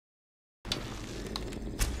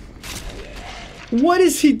What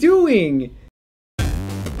is he doing?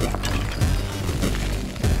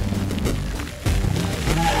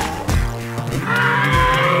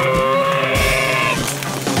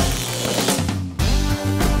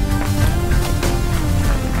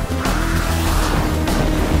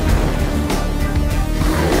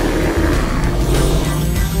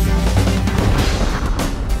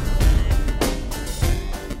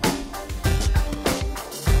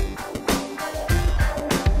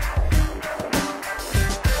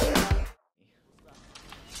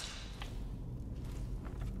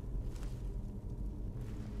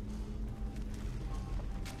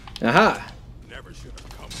 Aha! Never should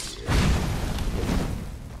have come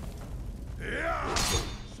here. Yeah,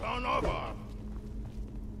 son of a.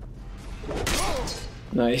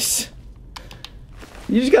 Nice.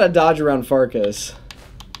 You just gotta dodge around Farkas.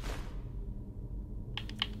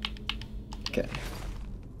 Okay.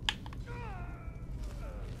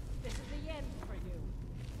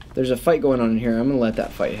 There's a fight going on in here. I'm gonna let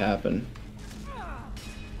that fight happen.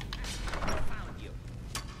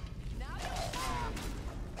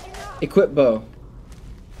 Equip bow.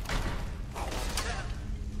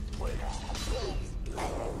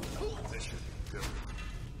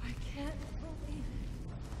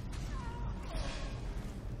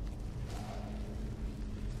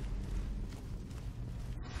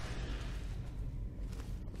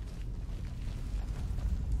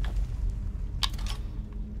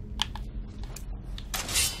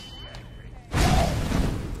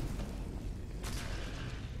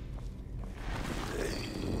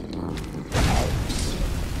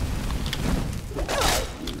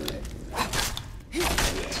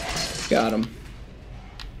 Got him.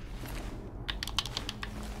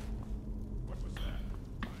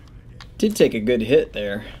 Did take a good hit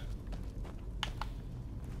there.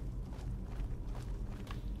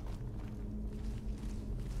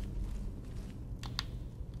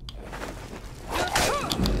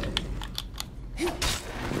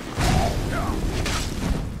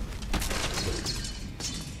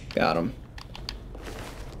 Got him.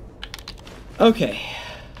 Okay.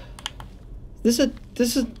 This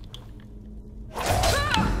is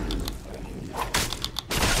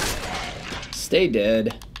Stay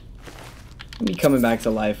dead. You coming back to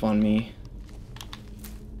life on me.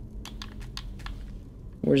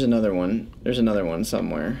 Where's another one? There's another one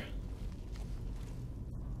somewhere.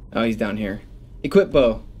 Oh, he's down here. Equip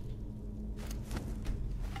bow.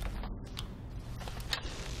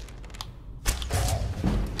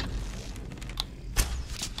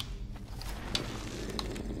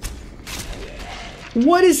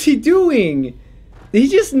 What is he doing? Did he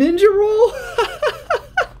just ninja roll?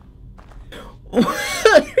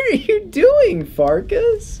 What are you doing,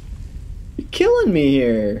 Farkas? You're killing me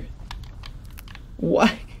here.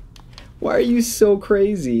 Why are you so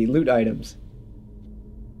crazy? Loot items.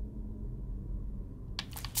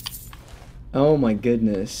 Oh my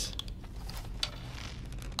goodness.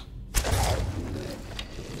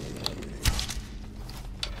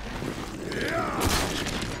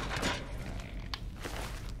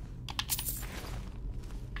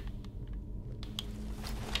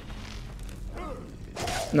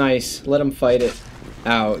 Nice. Let him fight it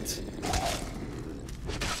out.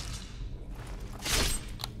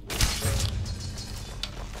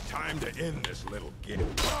 Time to end this little game.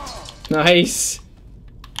 Nice.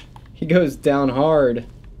 He goes down hard.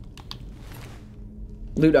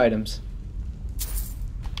 Loot items.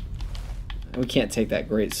 We can't take that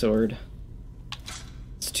great sword.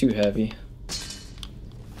 It's too heavy.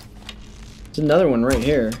 There's another one right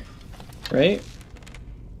here. Right?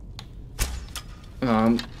 Oh,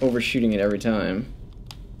 I'm overshooting it every time.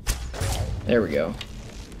 There we go.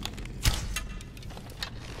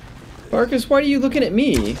 Farkas, why are you looking at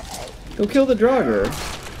me? Go kill the Draugr.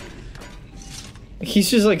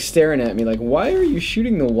 He's just like staring at me like, why are you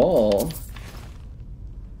shooting the wall?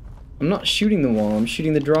 I'm not shooting the wall, I'm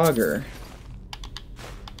shooting the Draugr.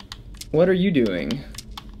 What are you doing?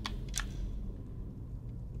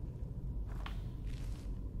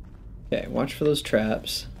 Okay, watch for those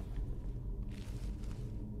traps.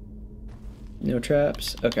 No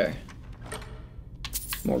traps? Okay.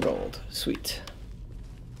 More gold. Sweet.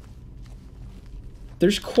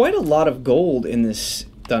 There's quite a lot of gold in this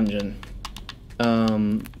dungeon.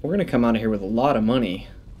 We're gonna come out of here with a lot of money,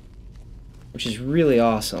 which is really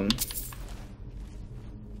awesome.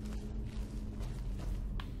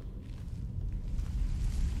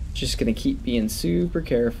 Just gonna keep being super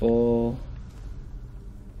careful.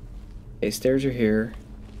 Okay, stairs are here.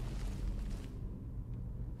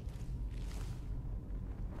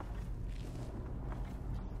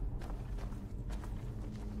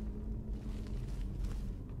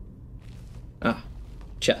 Ah.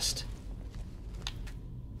 Chest.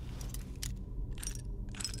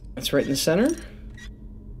 That's right in the center.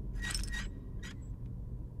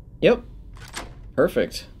 Yep.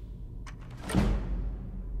 Perfect.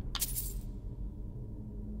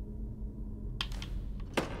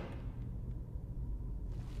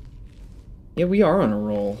 Yeah, we are on a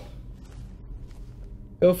roll.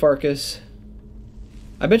 Go, Farkas.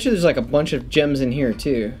 I bet you there's like a bunch of gems in here,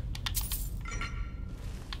 too.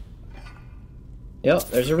 Yep,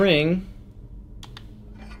 there's a ring.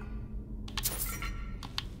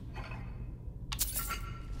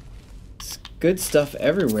 It's good stuff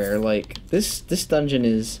everywhere. Like, this dungeon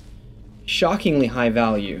is shockingly high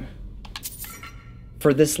value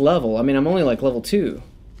for this level. I mean, I'm only like level 2.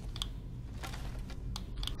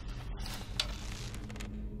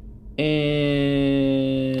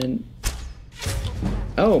 And...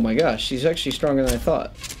 oh my gosh, she's actually stronger than I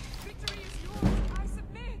thought.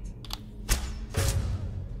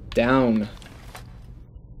 Down.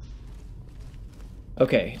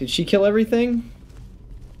 Okay, did she kill everything?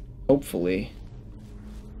 Hopefully.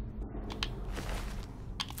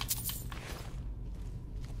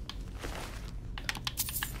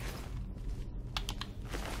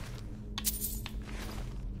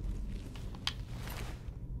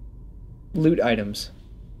 Loot items.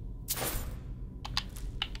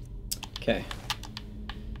 Okay.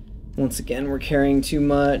 Once again, we're carrying too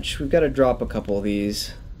much. We've got to drop a couple of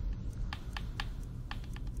these.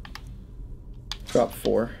 Drop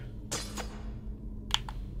 4.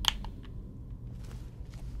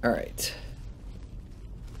 Alright.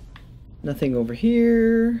 Nothing over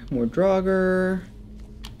here. More Draugr.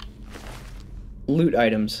 Loot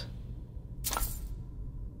items.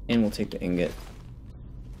 And we'll take the ingot.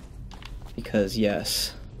 Because,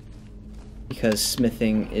 yes. Because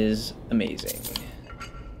smithing is amazing.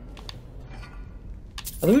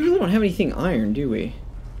 Although we really don't have anything iron, do we?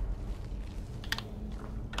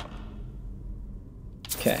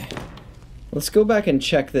 Okay. Let's go back and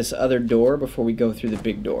check this other door before we go through the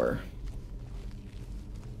big door.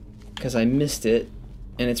 Because I missed it,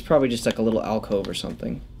 and it's probably just like a little alcove or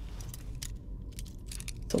something.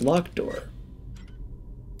 It's a locked door.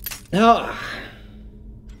 Ah!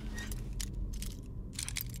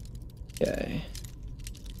 Okay.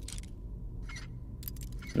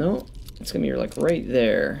 No, it's gonna be like right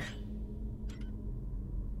there.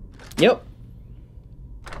 Yep.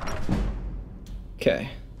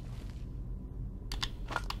 Okay.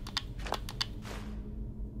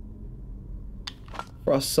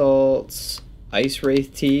 Frost salts, ice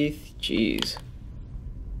wraith teeth, jeez.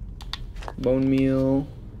 Bone meal.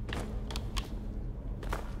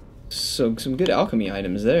 So some good alchemy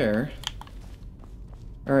items there.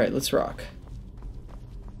 Alright, let's rock.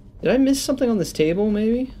 Did I miss something on this table,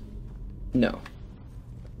 maybe? No.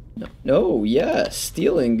 No, no, yes,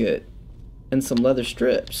 steel ingot. And some leather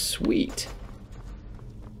strips, sweet.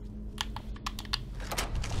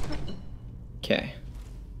 Okay.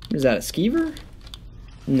 Is that a skeever?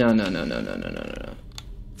 No, no, no, no, no, no, no, no, no.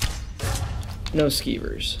 No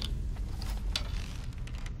skeevers.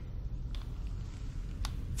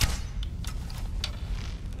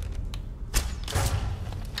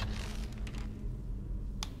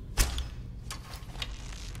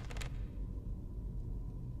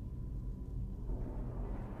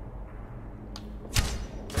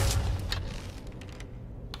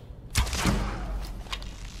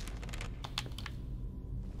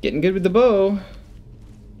 Getting good with the bow.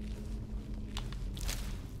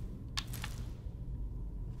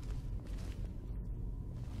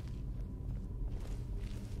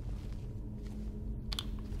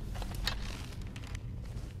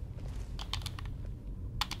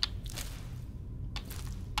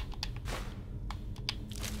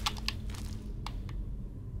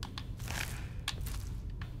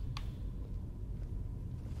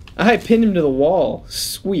 I pinned him to the wall.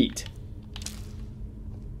 Sweet.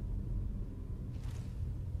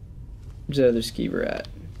 Where's the other skeever at?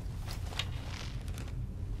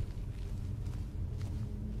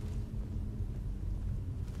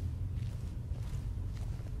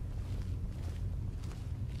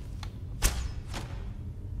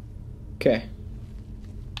 Okay.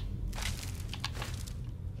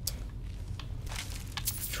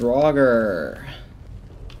 Draugr.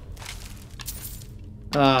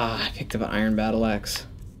 Ah, I picked up an iron battle axe.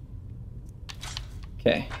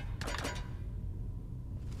 Okay.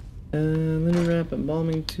 Linen wrap,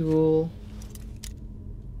 embalming tool.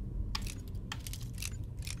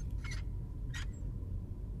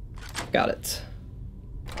 Got it.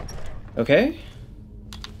 Okay.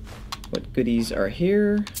 What goodies are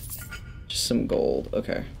here? Just some gold.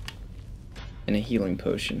 Okay. And a healing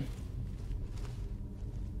potion.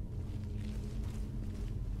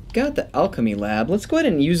 got the alchemy lab. Let's go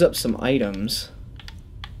ahead and use up some items.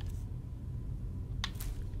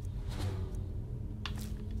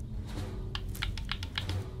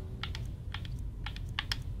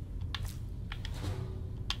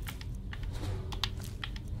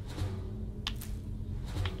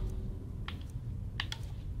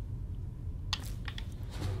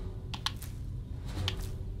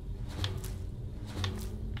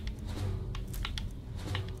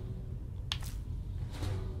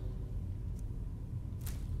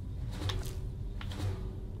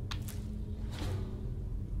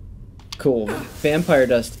 Cool. Vampire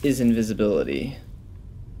dust is invisibility.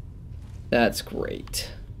 That's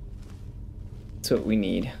great. That's what we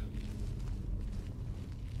need.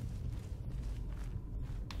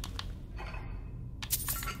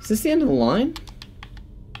 Is this the end of the line?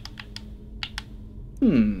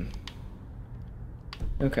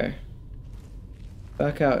 Okay.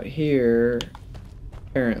 Back out here.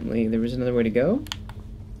 Apparently, there was another way to go.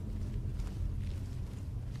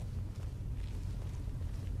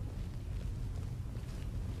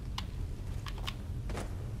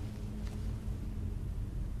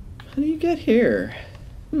 How do you get here?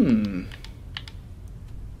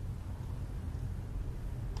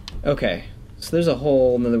 Okay, so there's a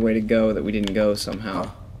whole another way to go that we didn't go somehow.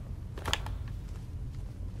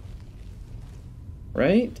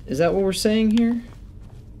 Right? Is that what we're saying here?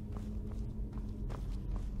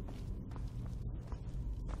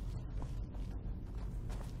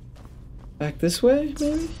 Back this way,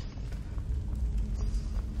 maybe?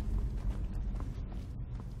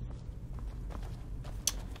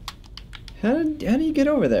 How do you get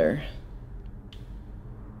over there?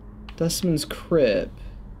 Dustman's Crypt.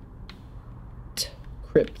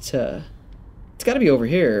 Crypt. It's gotta be over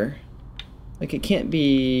here. Like, it can't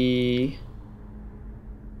be...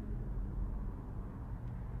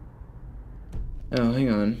 Oh, hang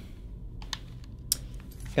on.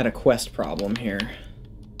 Got a quest problem here.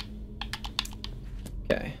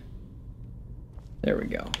 Okay. There we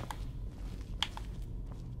go.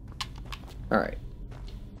 Alright.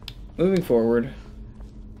 Moving forward.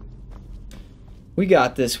 We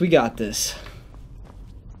got this, we got this.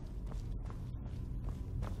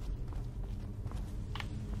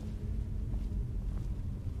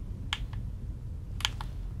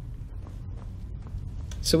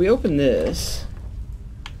 So we opened this.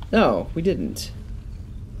 No, we didn't.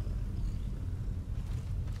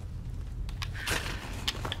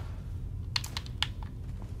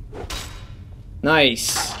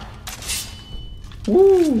 Nice.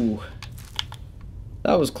 Woo!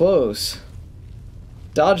 That was close.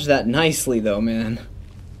 Dodged that nicely though, man.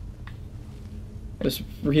 It was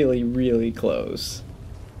really, really close.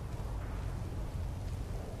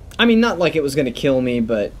 I mean, not like it was gonna kill me,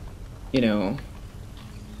 but, you know...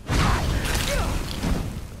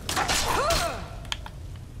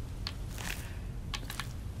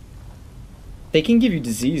 They can give you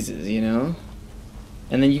diseases, you know?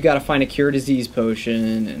 And then you gotta find a cure disease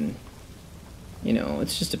potion, and... You know,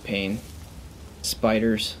 it's just a pain.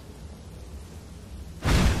 Spiders.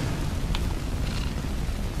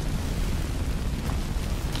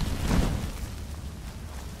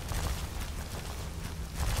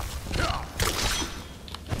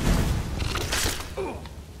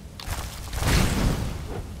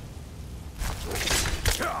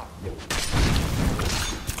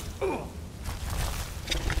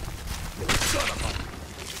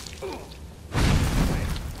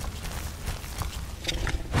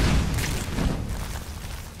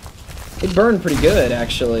 It burned pretty good,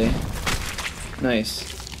 actually. Nice.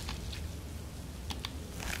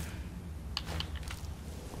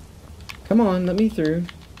 Come on, let me through.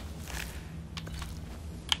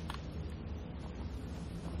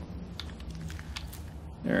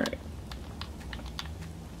 Alright.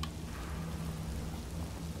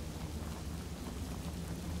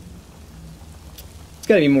 It's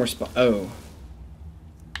gotta be more oh.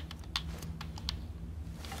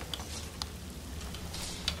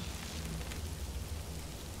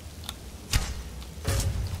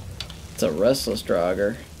 It's a restless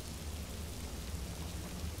Draugr.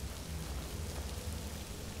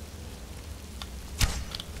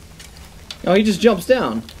 Oh, he just jumps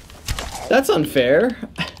down. That's unfair.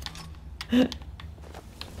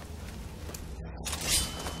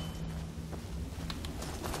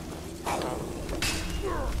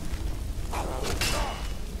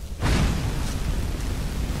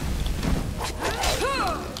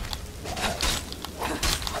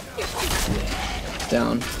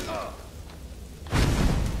 Down.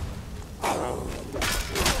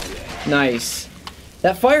 Nice.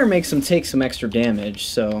 That fire makes him take some extra damage,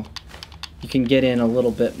 so you can get in a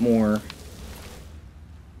little bit more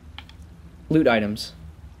Loot items.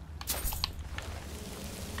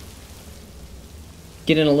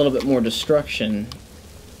 Get in a little bit more destruction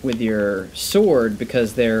with your sword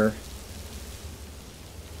because their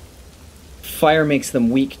fire makes them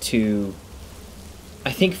weak to,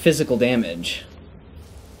 I think, physical damage.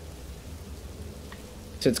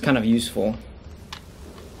 So it's kind of useful.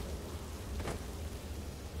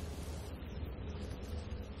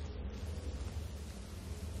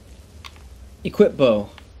 Equip bow.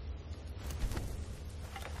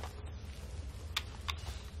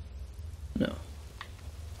 No.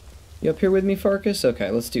 You up here with me, Farkas? Okay,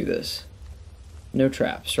 let's do this. No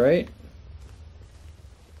traps, right?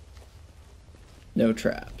 No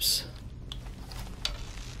traps.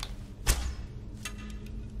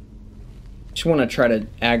 Just want to try to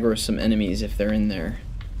aggro some enemies if they're in there.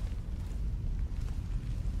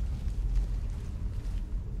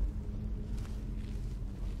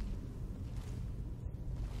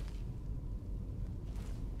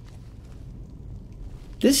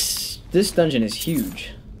 This dungeon is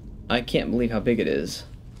huge. I can't believe how big it is.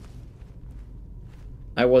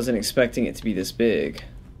 I wasn't expecting it to be this big.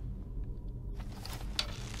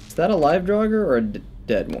 Is that a live drogger or a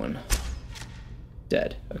dead one?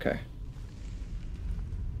 Dead, okay.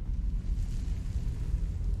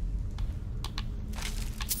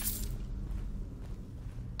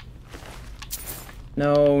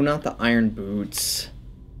 No, not the iron boots.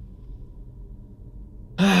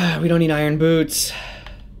 We don't need iron boots.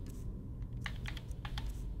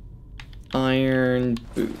 Iron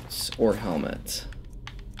boots or helmet.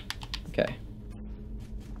 Okay.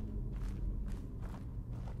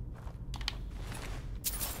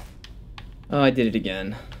 Oh, I did it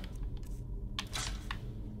again.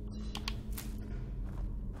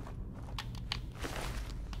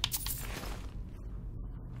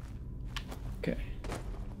 Okay.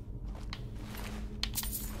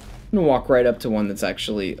 I'm gonna walk right up to one that's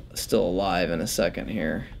actually still alive in a second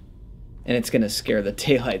here. And it's gonna scare the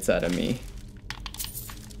daylights out of me.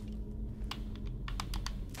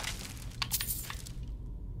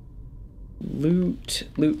 Loot,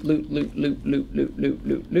 loot, loot, loot, loot, loot, loot, loot,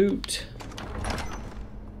 loot, loot.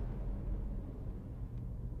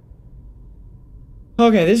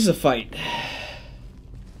 Okay, this is a fight.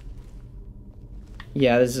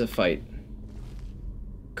 Yeah, this is a fight.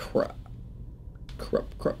 Crap. Crap,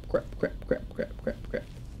 crap, crap, crap, crap, crap, crap, crap.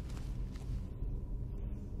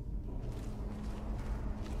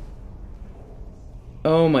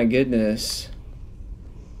 Oh my goodness.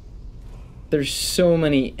 There's so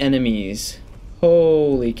many enemies.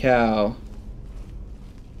 Holy cow.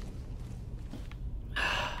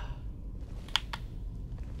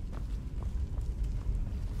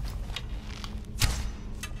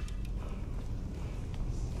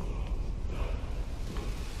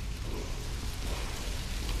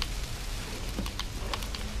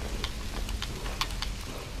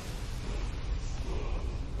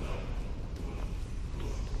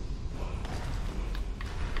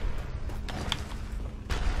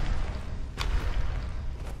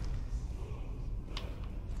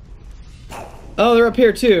 Oh, they're up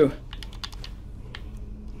here too.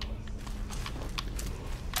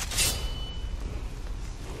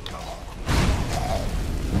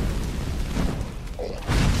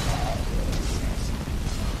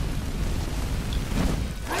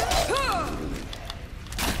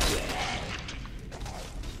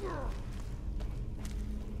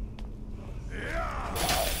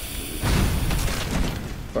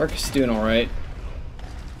 Farkas is doing all right.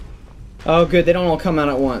 Oh, good. They don't all come out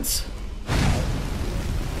at once.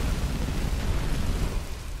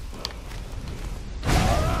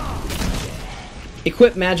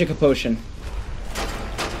 Equip Magica Potion.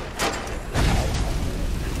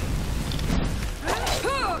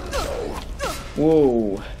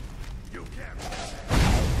 Whoa.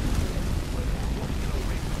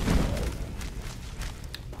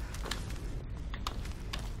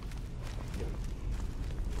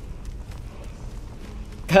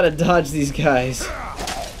 Gotta dodge these guys.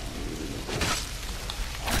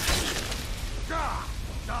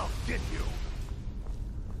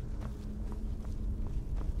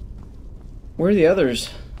 Where are the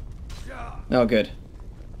others? Oh, good.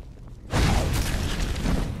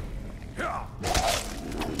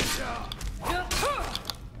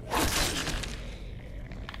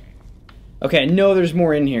 Okay, I know there's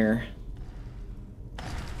more in here.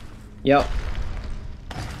 Yep.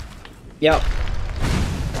 Yep.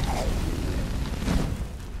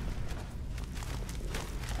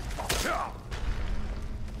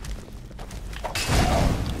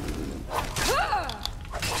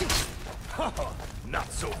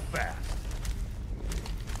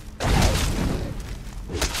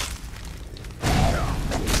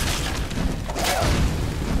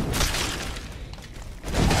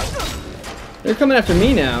 They're coming after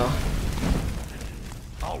me now.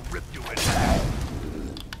 I'll rip you in half.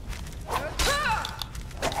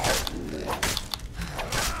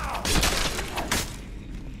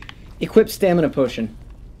 Equip stamina potion.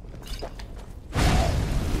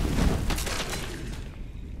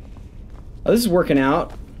 Oh, this is working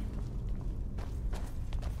out.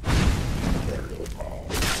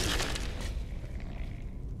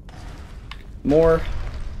 More.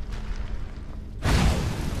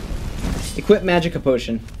 Equip Magica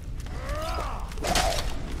Potion.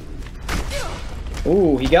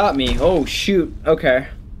 Ooh, he got me. Oh, shoot. Okay.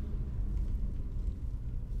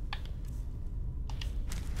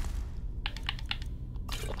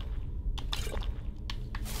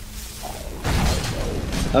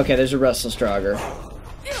 Okay, there's a Wrestlestroger.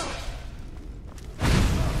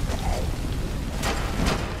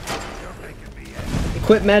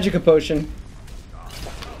 Equip Magica Potion.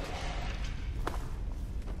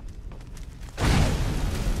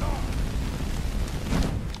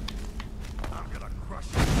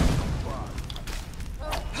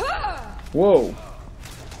 Whoa.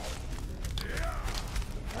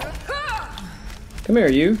 Come here,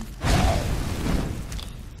 you.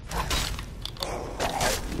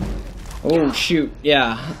 Oh, shoot.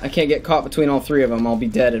 Yeah, I can't get caught between all three of them. I'll be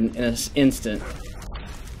dead in an instant.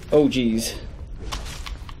 Oh, geez.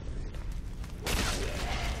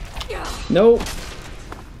 Nope.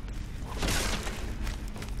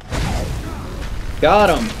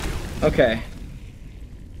 Got him. Okay.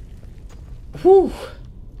 Whew.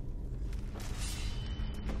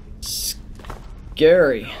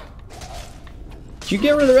 Scary. Did you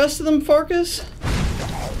get rid of the rest of them, Farkas?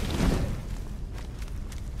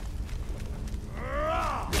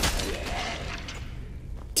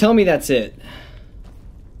 Tell me that's it.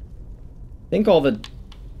 I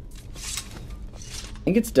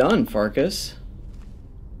think it's done, Farkas.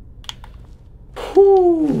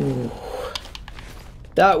 Whew.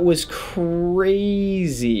 That was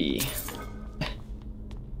crazy.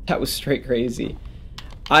 That was straight crazy.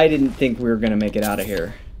 I didn't think we were gonna make it out of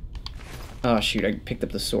here. Oh shoot, I picked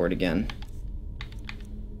up the sword again.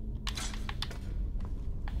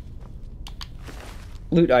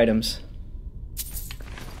 Loot items.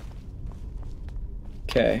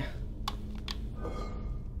 Okay.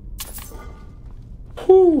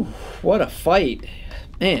 Whew, what a fight.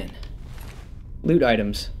 Man. Loot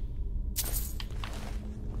items.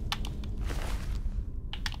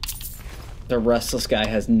 The restless guy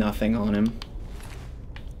has nothing on him.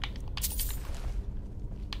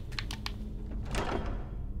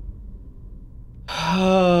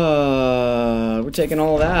 We're taking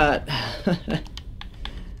all that.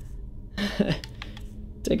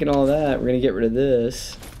 Taking all that. We're gonna get rid of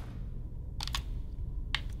this.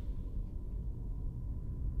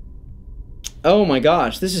 Oh my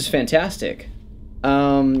gosh, this is fantastic.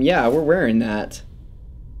 Yeah, we're wearing that.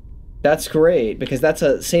 That's great, because that's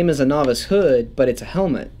a same as a novice hood, but it's a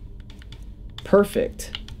helmet.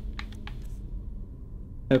 Perfect.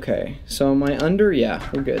 Okay, so am I under? Yeah,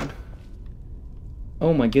 we're good.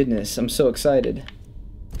 Oh my goodness, I'm so excited.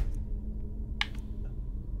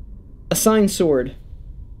 Assign sword.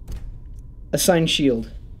 Assign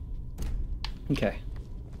shield. Okay.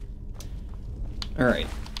 Alright,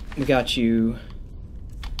 we got you.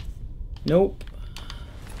 Nope.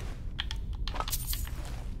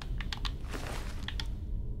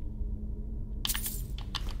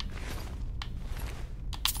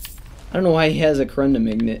 I don't know why he has a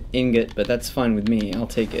corundum ingot, but that's fine with me. I'll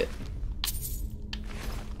take it.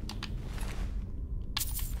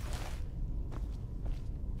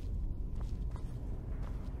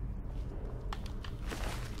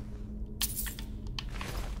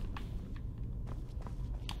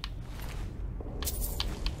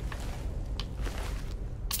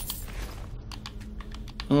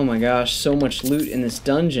 Oh my gosh, so much loot in this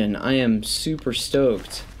dungeon. I am super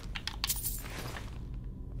stoked.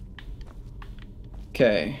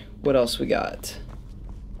 Okay, what else we got?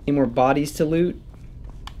 Any more bodies to loot?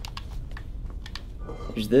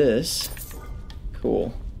 There's this.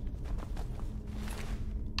 Cool.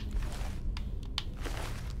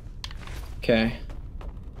 Okay.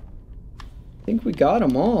 I think we got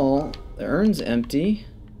them all. The urn's empty.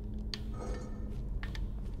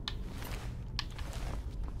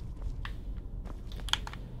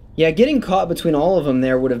 Yeah, getting caught between all of them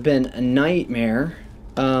there would have been a nightmare.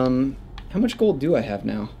 How much gold do I have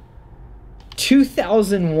now?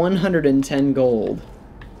 2,110 gold.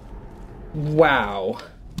 Wow.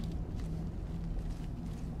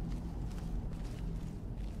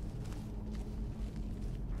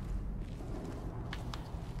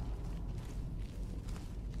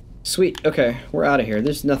 Sweet. Okay, we're out of here.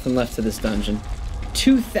 There's nothing left to this dungeon.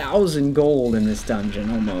 2,000 gold in this dungeon,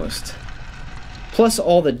 almost. Plus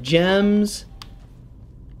all the gems.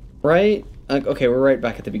 Right? Okay, we're right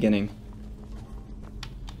back at the beginning.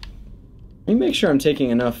 Let me make sure I'm taking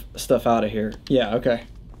enough stuff out of here. Yeah, okay.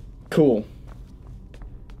 Cool.